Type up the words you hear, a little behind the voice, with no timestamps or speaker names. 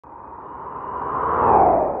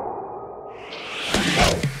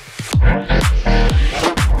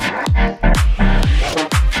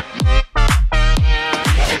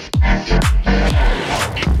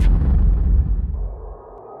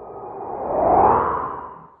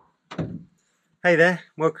Hey there,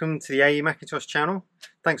 welcome to the A.E.Mackintosh channel.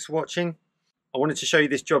 Thanks for watching. I wanted to show you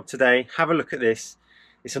this job today. Have a look at this.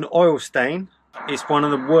 It's an oil stain. It's one of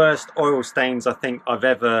the worst oil stains I think I've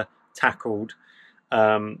ever tackled.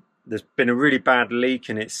 There's been a really bad leak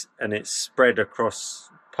and it's spread across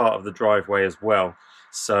part of the driveway as well.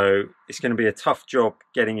 So it's going to be a tough job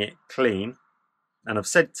getting it clean. And I've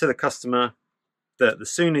said to the customer that the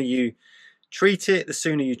sooner you treat it, the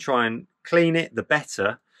sooner you try and clean it, the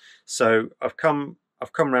better. So I've come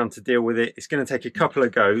around to deal with it. It's going to take a couple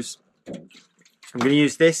of goes. I'm going to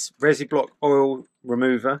use this ResiBlock oil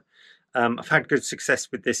remover. I've had good success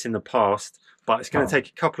with this in the past, but it's going to take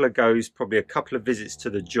a couple of goes, probably a couple of visits to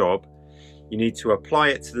the job. You need to apply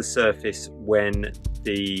it to the surface when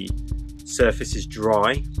the surface is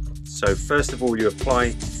dry. So first of all, you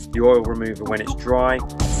apply the oil remover when it's dry.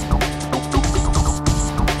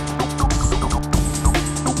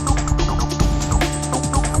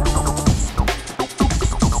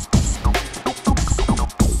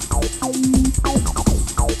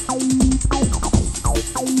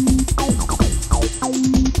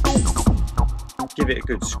 Give it a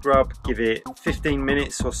good scrub, give it 15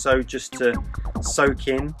 minutes or so just to soak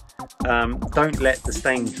in. Don't let the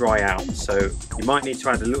stain dry out, so you might need to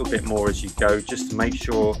add a little bit more as you go just to make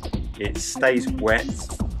sure it stays wet.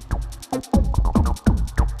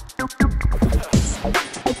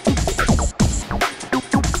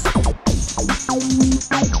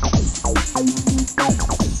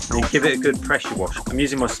 And give it a good pressure wash. I'm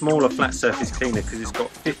using my smaller flat surface cleaner because it's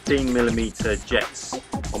got 15mm jets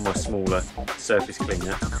on my smaller surface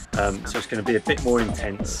cleaner, so it's going to be a bit more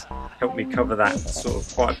intense, help me cover that sort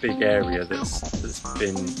of quite a big area that's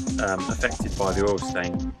been affected by the oil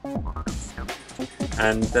stain.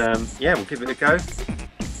 And yeah, we'll give it a go,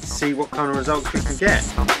 see what kind of results we can get.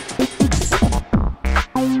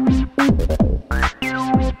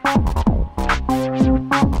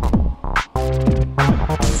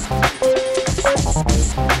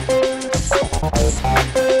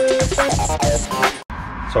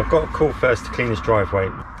 So I've got a call first to clean this driveway.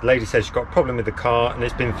 The lady says she's got a problem with the car and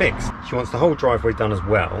it's been fixed. She wants the whole driveway done as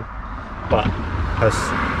well, but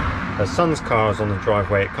her son's car is on the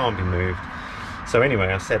driveway, it can't be moved. So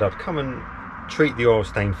anyway, I said I'd come and treat the oil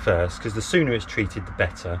stain first, because the sooner it's treated the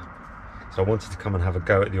better. So I wanted to come and have a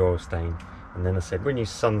go at the oil stain. And then I said, when your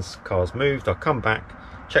son's car's moved, I'll come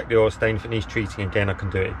back, check the oil stain. If it needs treating again, I can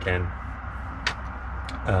do it again.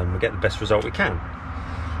 We'll get the best result we can.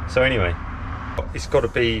 So anyway, it's got to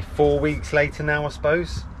be 4 weeks later now, I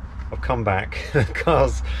suppose. I've come back, the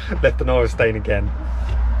car's left an oil stain again.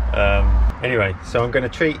 Anyway, so I'm going to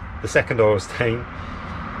treat the second oil stain.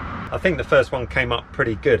 I think the first one came up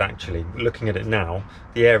pretty good actually. Looking at it now,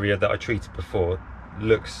 the area that I treated before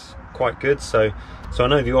looks quite good. So I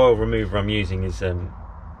know the oil remover I'm using is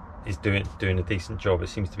doing a decent job. It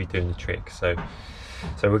seems to be doing the trick. So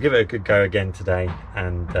we'll give it a good go again today,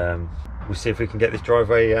 and we'll see if we can get this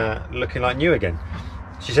driveway looking like new again.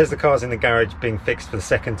 She says the car's in the garage being fixed for the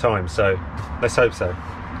second time, so let's hope so.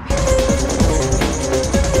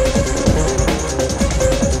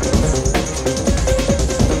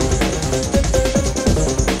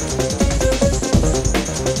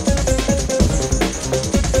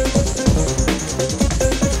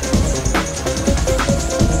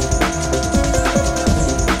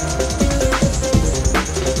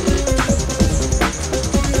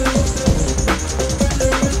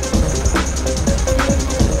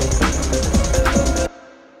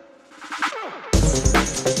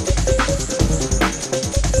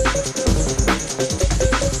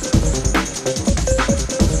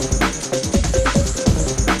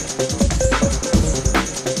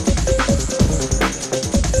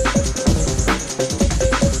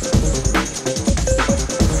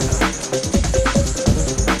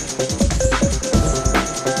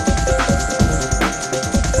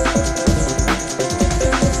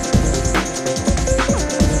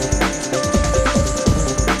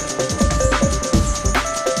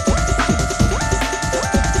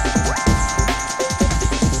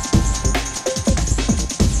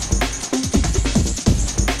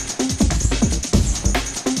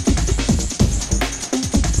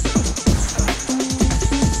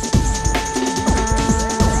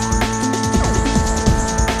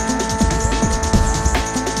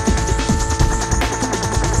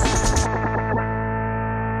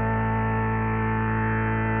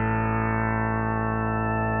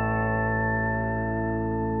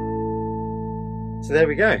 So there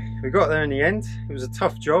we go, we got there in the end. It was a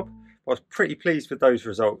tough job, but I was pretty pleased with those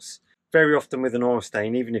results. Very often with an oil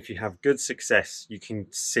stain, even if you have good success, you can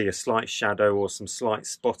see a slight shadow or some slight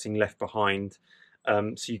spotting left behind.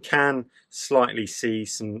 So you can slightly see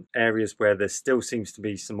some areas where there still seems to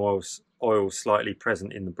be some oil slightly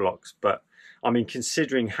present in the blocks. But I mean,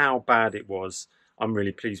 considering how bad it was, I'm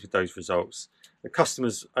really pleased with those results. The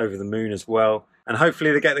customer's over the moon as well. And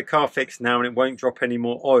hopefully they get the car fixed now and it won't drop any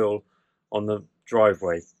more oil on the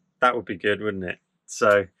driveway. That would be good, wouldn't it?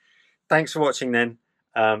 So thanks for watching then.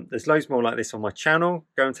 There's loads more like this on my channel.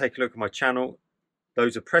 Go and take a look at my channel.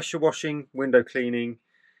 Loads of pressure washing, window cleaning,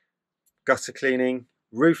 gutter cleaning,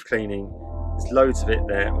 roof cleaning. There's loads of it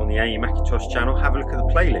there on the A.E.Mackintosh channel. Have a look at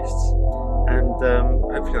the playlists.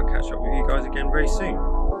 And hopefully I'll catch up with you guys again very soon.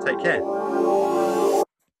 Take care.